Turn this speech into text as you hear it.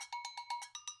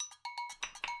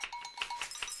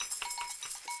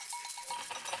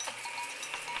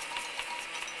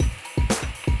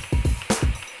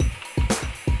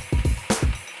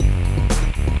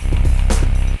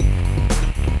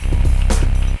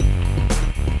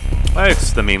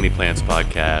It's the Mainly Plants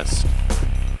podcast.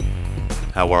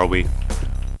 How are we?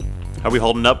 How are we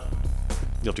holding up?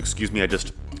 You'll have to excuse me, I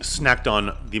just snacked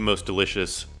on the most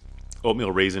delicious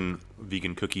oatmeal raisin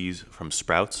vegan cookies from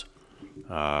Sprouts.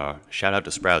 Shout out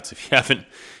to Sprouts if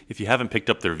you haven't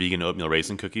picked up their vegan oatmeal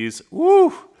raisin cookies.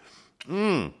 Woo!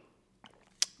 They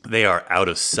are out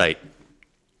of sight.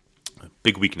 A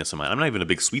big weakness of mine. I'm not even a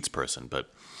big sweets person,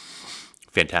 but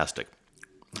fantastic.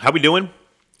 How we doing?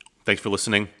 Thanks for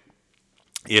listening.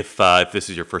 If this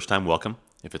is your first time, welcome.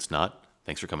 If it's not,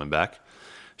 thanks for coming back.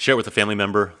 Share it with a family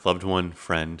member, loved one,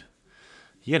 friend.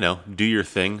 Do your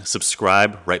thing.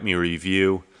 Subscribe, write me a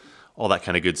review, all that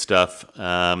kind of good stuff.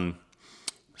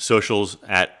 Socials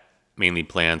at Mainly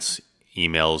Plants,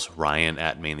 emails Ryan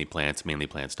at mainlyplants,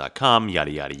 mainlyplants.com, yada,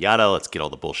 yada, yada. Let's get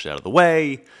all the bullshit out of the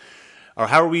way. Or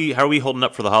how are we holding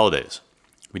up for the holidays?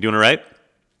 We doing all right?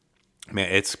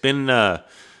 Man, it's been...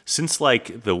 Since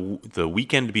like the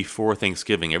weekend before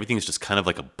Thanksgiving, everything's just kind of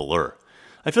like a blur.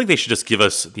 I feel like they should just give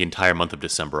us the entire month of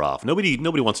December off. Nobody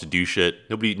wants to do shit.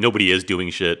 Nobody is doing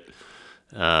shit.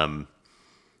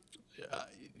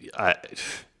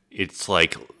 It's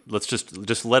like let's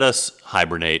just let us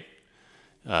hibernate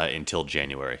until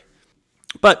January.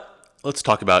 But let's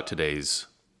talk about today's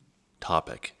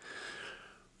topic,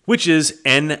 which is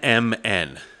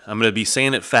NMN. I'm going to be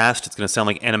saying it fast. It's going to sound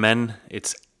like NMN.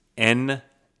 It's NMN,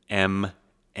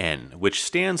 which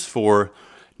stands for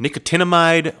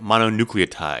nicotinamide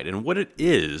mononucleotide. And what it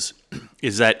is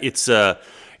that it's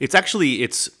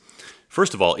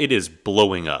first of all, it is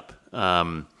blowing up.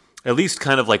 At least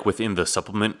kind of like within the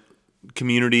supplement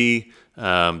community,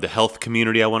 the health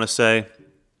community, I want to say.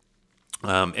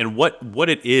 And what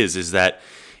it is that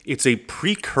it's a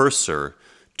precursor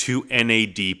to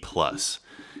NAD+.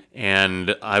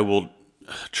 And I will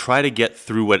try to get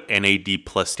through what NAD+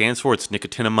 stands for. It's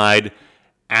nicotinamide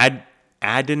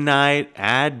adenine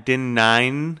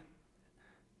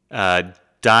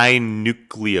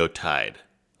dinucleotide.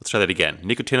 Let's try that again.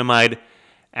 Nicotinamide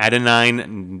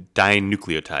adenine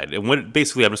dinucleotide. And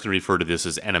basically, I'm just going to refer to this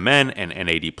as NMN and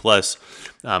NAD+.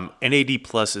 NAD+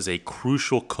 is a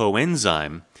crucial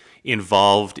coenzyme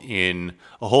involved in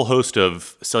a whole host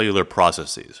of cellular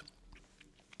processes.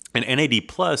 And NAD+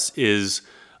 is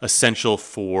essential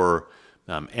for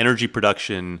energy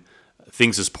production,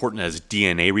 things as important as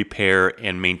DNA repair,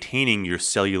 and maintaining your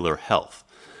cellular health.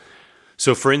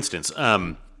 So, for instance,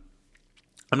 I'm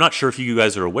not sure if you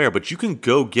guys are aware, but you can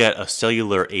go get a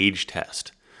cellular age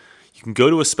test. You can go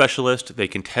to a specialist. They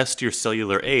can test your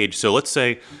cellular age. So let's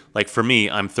say, like for me,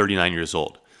 I'm 39 years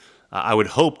old. I would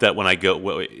hope that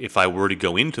if I were to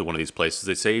go into one of these places,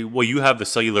 they say, well, you have the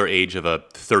cellular age of a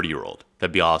 30-year-old.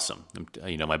 That'd be awesome.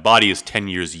 My body is 10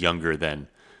 years younger than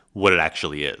what it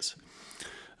actually is.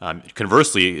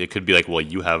 Conversely, it could be like, well,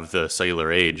 you have the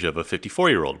cellular age of a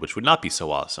 54-year-old, which would not be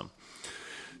so awesome.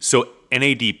 So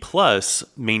NAD+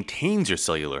 maintains your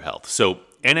cellular health. So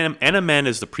NMN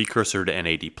is the precursor to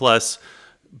NAD+. Both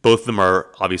of them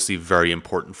are obviously very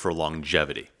important for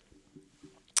longevity.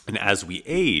 And as we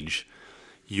age,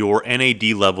 your NAD+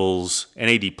 levels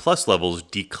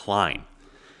decline.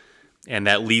 And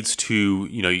that leads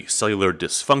to, cellular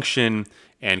dysfunction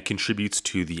and contributes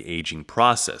to the aging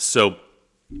process. So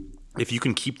if you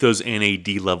can keep those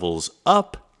NAD levels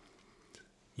up,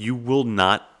 you will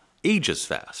not age as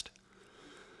fast.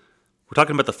 We're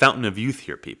talking about the fountain of youth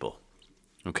here, people.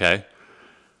 Okay?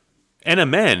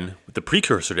 NMN, the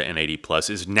precursor to NAD+,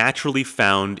 is naturally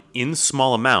found in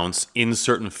small amounts in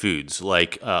certain foods,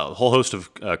 like a whole host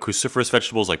of cruciferous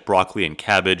vegetables like broccoli and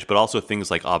cabbage, but also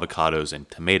things like avocados and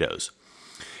tomatoes.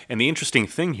 And the interesting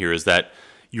thing here is that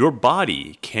your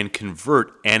body can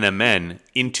convert NMN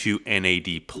into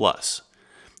NAD+.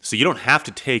 So you don't have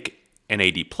to take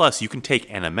NAD+, you can take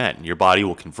NMN. Your body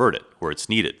will convert it where it's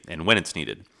needed and when it's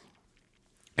needed.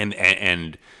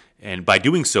 And by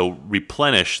doing so,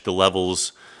 replenish the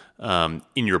levels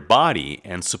in your body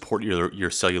and support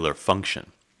your cellular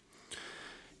function.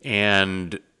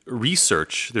 And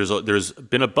research, there's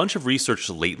been a bunch of research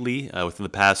lately within the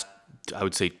past, I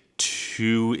would say,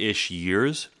 2-ish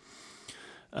years,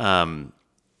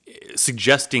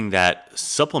 suggesting that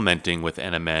supplementing with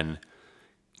NMN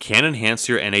can enhance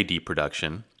your NAD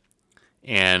production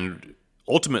and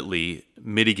ultimately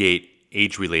mitigate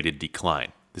age-related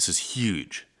decline. This is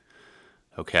huge.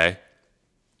 Okay?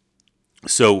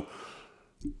 So,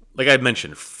 like I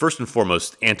mentioned, first and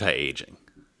foremost, anti-aging.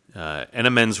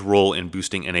 NMN's role in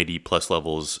boosting NAD+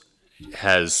 levels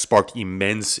has sparked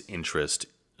immense interest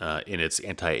in its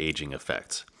anti-aging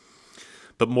effects.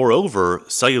 But moreover,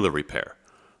 cellular repair.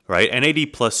 right?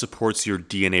 NAD plus supports your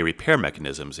DNA repair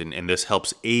mechanisms, and this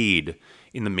helps aid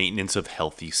in the maintenance of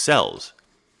healthy cells.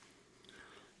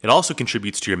 It also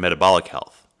contributes to your metabolic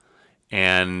health.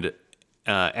 And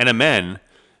NMN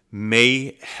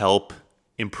may help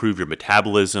improve your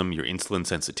metabolism, your insulin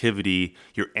sensitivity,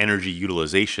 your energy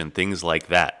utilization, things like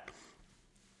that.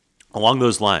 Along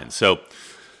those lines. So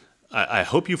I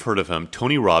hope you've heard of him,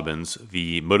 Tony Robbins,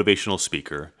 the motivational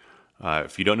speaker.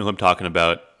 If you don't know who I'm talking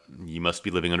about, you must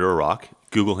be living under a rock.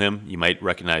 Google him. You might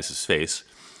recognize his face.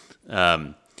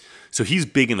 So he's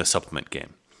big in the supplement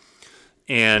game.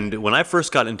 And when I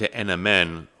first got into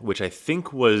NMN, which I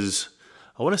think was,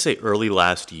 I want to say early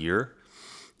last year,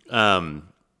 I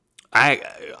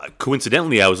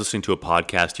was listening to a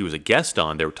podcast he was a guest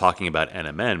on. They were talking about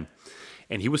NMN,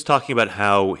 and he was talking about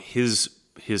how his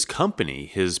company,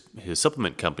 his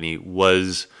supplement company,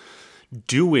 was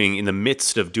doing, in the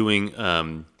midst of doing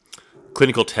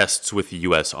clinical tests with the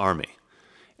U.S. Army.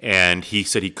 And he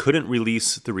said he couldn't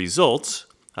release the results.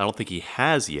 I don't think he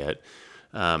has yet.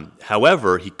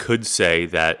 However, he could say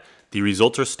that the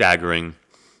results are staggering.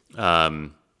 He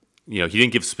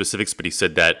didn't give specifics, but he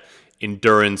said that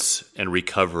endurance and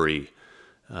recovery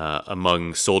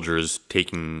among soldiers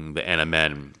taking the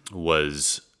NMN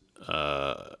was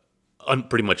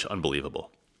pretty much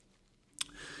unbelievable.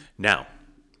 Now,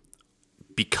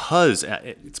 because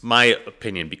it's my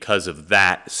opinion, because of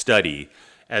that study,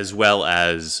 as well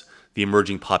as the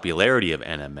emerging popularity of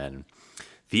NMN,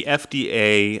 the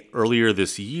FDA earlier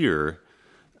this year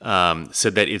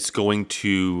said that it's going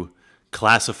to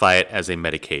classify it as a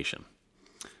medication,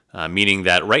 meaning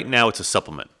that right now it's a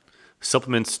supplement.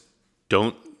 Supplements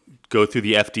don't go through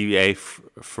the FDA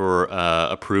for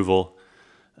approval,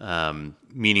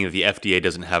 meaning that the FDA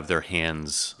doesn't have their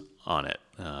hands on it.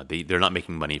 They're not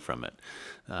making money from it.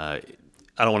 I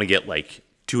don't want to get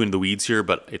too into the weeds here,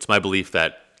 but it's my belief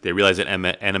that they realize that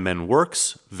NMN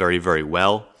works very, very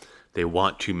well. They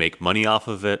want to make money off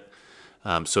of it,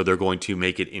 so they're going to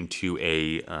make it into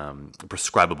a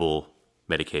prescribable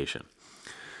medication.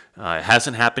 It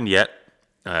hasn't happened yet.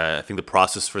 I think the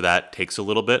process for that takes a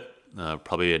little bit,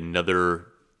 probably another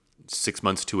 6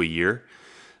 months to a year.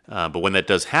 But when that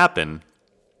does happen,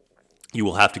 you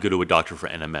will have to go to a doctor for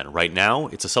NMN. Right now,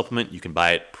 it's a supplement. You can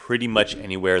buy it pretty much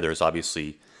anywhere. There's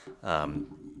obviously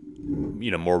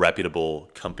more reputable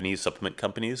companies, supplement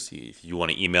companies. If you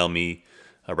want to email me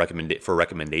for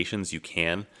recommendations, you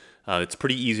can. It's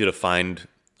pretty easy to find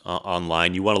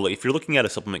online. If you're looking at a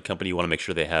supplement company, you want to make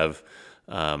sure they have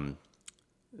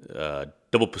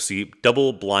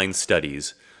double-blind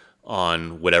studies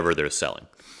on whatever they're selling.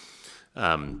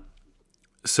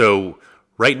 So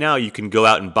right now, you can go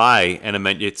out and buy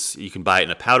NMN. You can buy it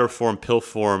in a powder form, pill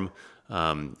form,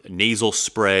 nasal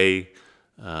spray,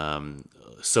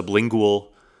 sublingual,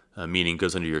 meaning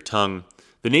goes under your tongue.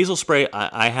 The nasal spray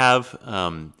I have,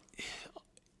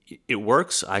 it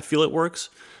works. I feel it works,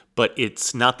 but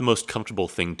it's not the most comfortable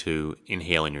thing to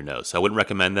inhale in your nose. So I wouldn't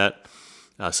recommend that.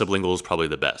 Sublingual is probably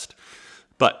the best.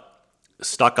 But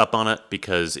stock up on it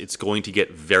because it's going to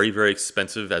get very, very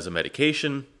expensive as a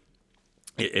medication,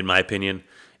 in my opinion.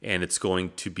 And it's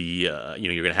going to be, you're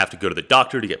going to have to go to the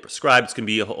doctor to get prescribed. It's going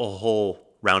to be a whole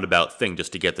roundabout thing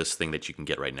just to get this thing that you can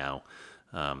get right now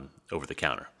over the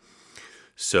counter.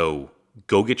 So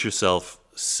go get yourself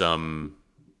some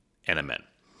NMN.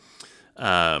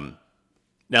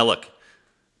 Now look,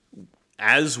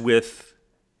 as with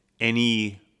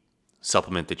any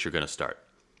supplement that you're going to start,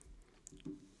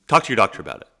 talk to your doctor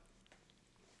about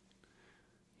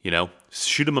it.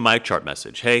 Shoot him a MyChart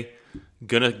message. Hey,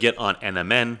 gonna get on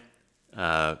NMN.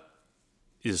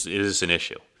 Is this an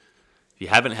issue? If you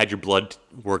haven't had your blood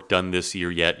work done this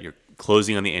year yet, you're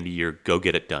closing on the end of the year, go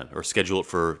get it done or schedule it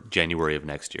for January of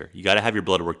next year. You got to have your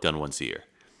blood work done once a year.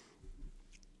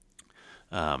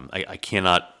 I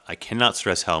cannot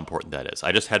stress how important that is.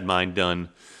 I just had mine done.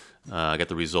 I got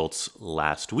the results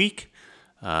last week.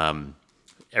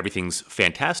 Everything's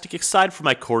fantastic, aside from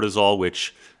my cortisol,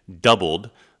 which doubled.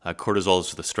 Cortisol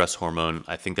is the stress hormone.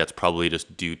 I think that's probably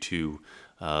just due to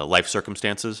life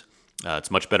circumstances. It's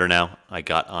much better now. I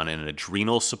got on an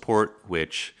adrenal support,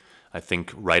 which I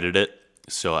think righted it.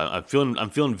 So I'm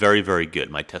feeling very, very good.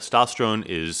 My testosterone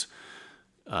is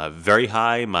very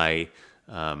high. My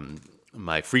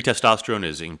free testosterone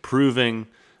is improving.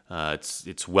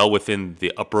 It's well within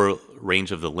the upper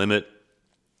range of the limit,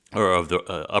 or of the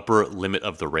upper limit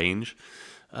of the range.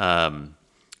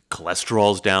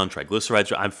 Cholesterol's down,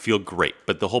 triglycerides. I feel great.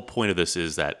 But the whole point of this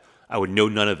is that I would know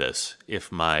none of this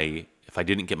if I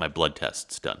didn't get my blood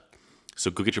tests done. So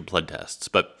go get your blood tests.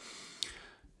 But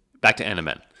back to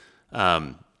NMN.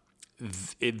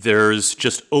 there's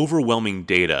just overwhelming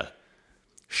data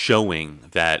showing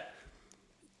that,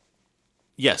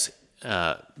 yes,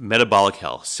 metabolic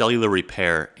health, cellular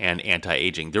repair, and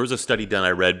anti-aging. There was a study done,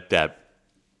 I read, that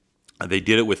they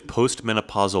did it with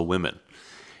postmenopausal women.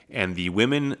 And the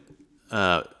women,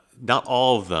 not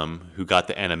all of them who got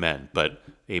the NMN, but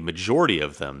a majority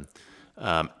of them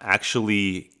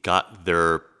actually got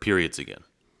their periods again,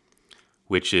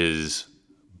 which is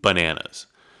bananas.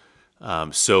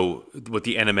 So what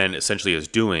the NMN essentially is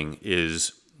doing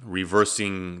is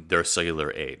reversing their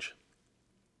cellular age.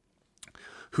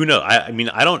 Who knows? I mean,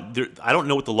 I don't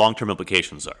know what the long-term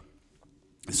implications are.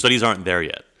 The studies aren't there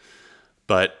yet.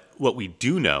 But what we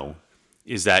do know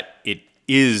is that it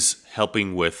is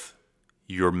helping with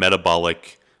your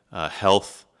metabolic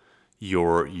health,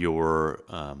 your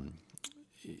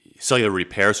cellular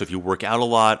repair. So if you work out a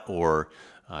lot, or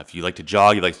if you like to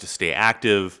jog, you like to stay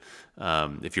active,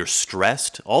 if you're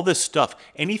stressed, all this stuff,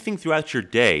 anything throughout your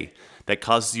day that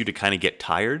causes you to kind of get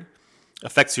tired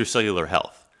affects your cellular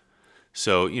health.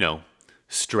 So,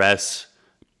 stress,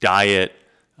 diet,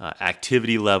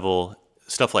 activity level,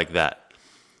 stuff like that.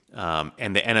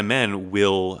 And the NMN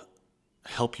will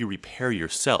help you repair your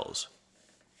cells.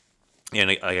 And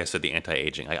like I said, the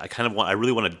anti-aging. I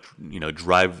really want to,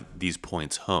 drive these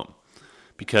points home,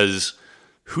 because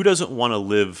who doesn't want to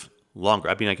live longer?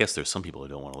 I mean, I guess there's some people who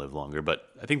don't want to live longer, but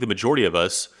I think the majority of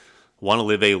us want to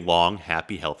live a long,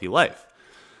 happy, healthy life.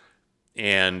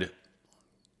 And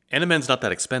NMN's not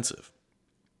that expensive.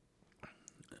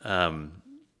 And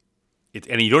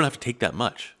you don't have to take that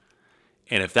much.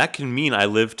 And if that can mean I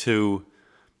live to,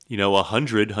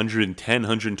 100, 110,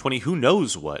 120, who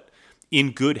knows what,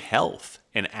 in good health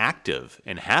and active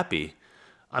and happy,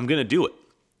 I'm going to do it.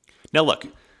 Now, look,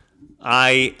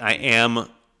 I am,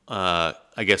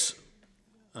 I guess,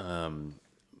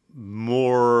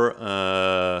 more,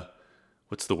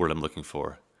 what's the word I'm looking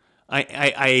for?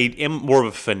 I am more of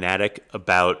a fanatic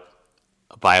about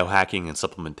biohacking and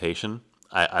supplementation.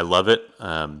 I love it.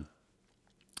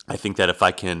 I think that if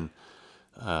I can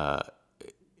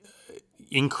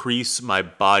increase my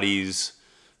body's,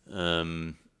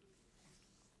 I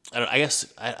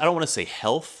don't want to say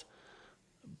health,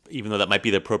 even though that might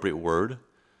be the appropriate word.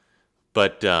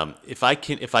 But if I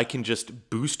can just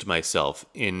boost myself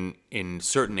in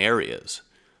certain areas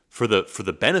for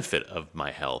the benefit of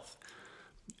my health,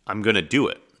 I'm going to do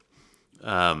it.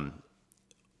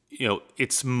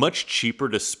 It's much cheaper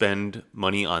to spend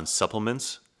money on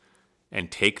supplements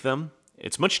and take them.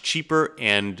 It's much cheaper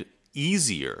and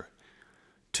easier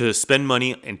to spend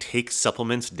money and take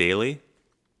supplements daily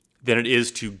than it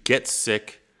is to get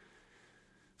sick,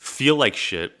 feel like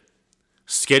shit,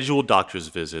 schedule doctor's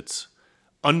visits,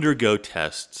 undergo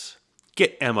tests,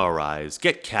 get MRIs,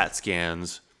 get CAT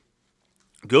scans,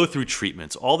 go through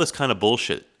treatments, all this kind of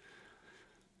bullshit.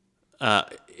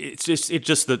 It's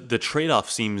just the trade-off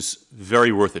seems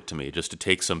very worth it to me, just to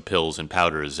take some pills and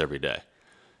powders every day.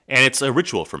 And it's a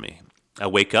ritual for me. I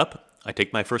wake up, I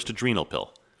take my first adrenal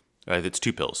pill. Right, it's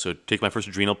 2 pills. So take my first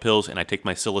adrenal pills, and I take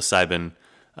my psilocybin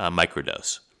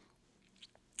microdose.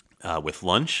 With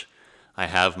lunch, I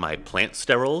have my plant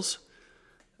sterols,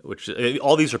 which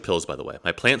all these are pills, by the way.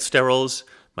 My plant sterols,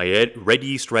 my red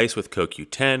yeast rice with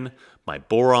CoQ10, my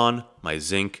boron, my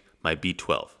zinc, my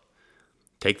B12.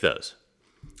 Take those.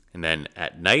 And then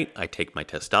at night, I take my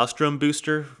testosterone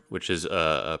booster, which is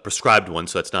a prescribed one,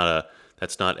 so that's not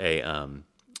a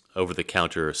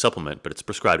over-the-counter supplement, but it's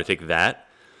prescribed. I take that.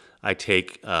 I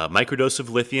take a microdose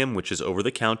of lithium, which is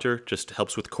over-the-counter, just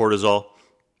helps with cortisol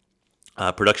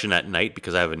production at night,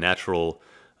 because I have a natural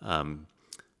kind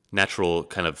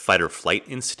of fight or flight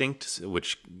instinct,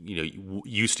 which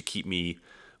used to keep me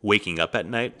waking up at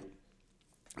night.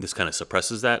 This kind of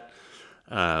suppresses that.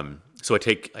 So I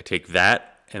take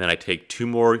that, and then I take 2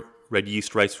 more red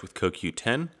yeast rice with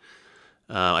CoQ10.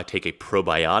 I take a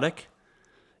probiotic,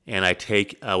 and I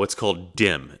take what's called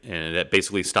DIM, and that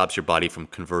basically stops your body from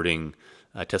converting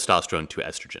testosterone to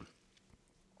estrogen.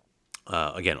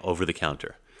 Again, over the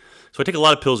counter. So I take a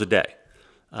lot of pills a day,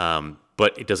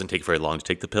 but it doesn't take very long to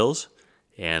take the pills,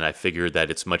 and I figured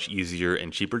that it's much easier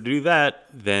and cheaper to do that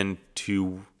than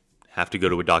to have to go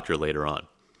to a doctor later on.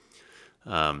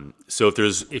 So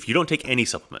if you don't take any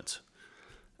supplements,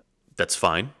 that's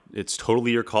fine. It's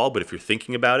totally your call. But if you're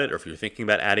thinking about it, or if you're thinking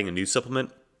about adding a new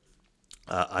supplement,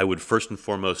 I would first and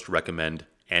foremost recommend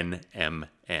NMN.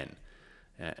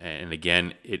 And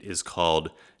again, it is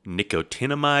called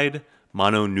nicotinamide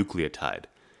mononucleotide.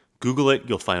 Google it.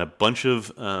 You'll find a bunch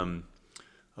of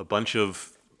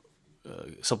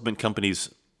supplement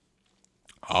companies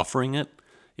offering it.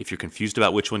 If you're confused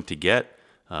about which one to get,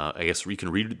 I guess you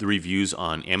can read the reviews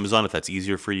on Amazon if that's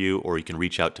easier for you, or you can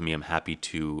reach out to me. I'm happy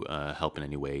to help in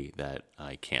any way that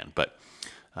I can. But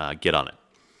get on it.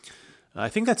 I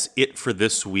think that's it for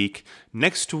this week.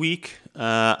 Next week,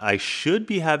 I should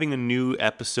be having a new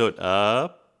episode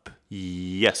up.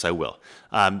 Yes, I will.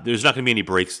 There's not going to be any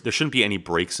breaks. There shouldn't be any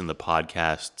breaks in the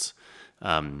podcasts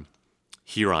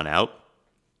here on out.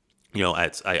 You know,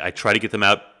 I try to get them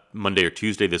out Monday or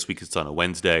Tuesday. This week it's on a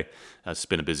Wednesday. It's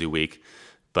been a busy week,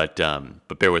 but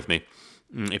bear with me.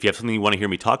 If you have something you want to hear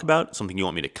me talk about, something you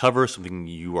want me to cover, something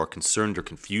you are concerned or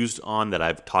confused on that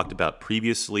I've talked about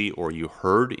previously or you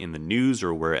heard in the news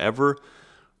or wherever,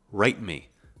 write me.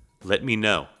 Let me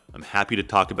know. I'm happy to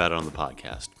talk about it on the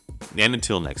podcast. And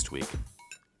until next week,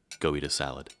 go eat a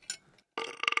salad.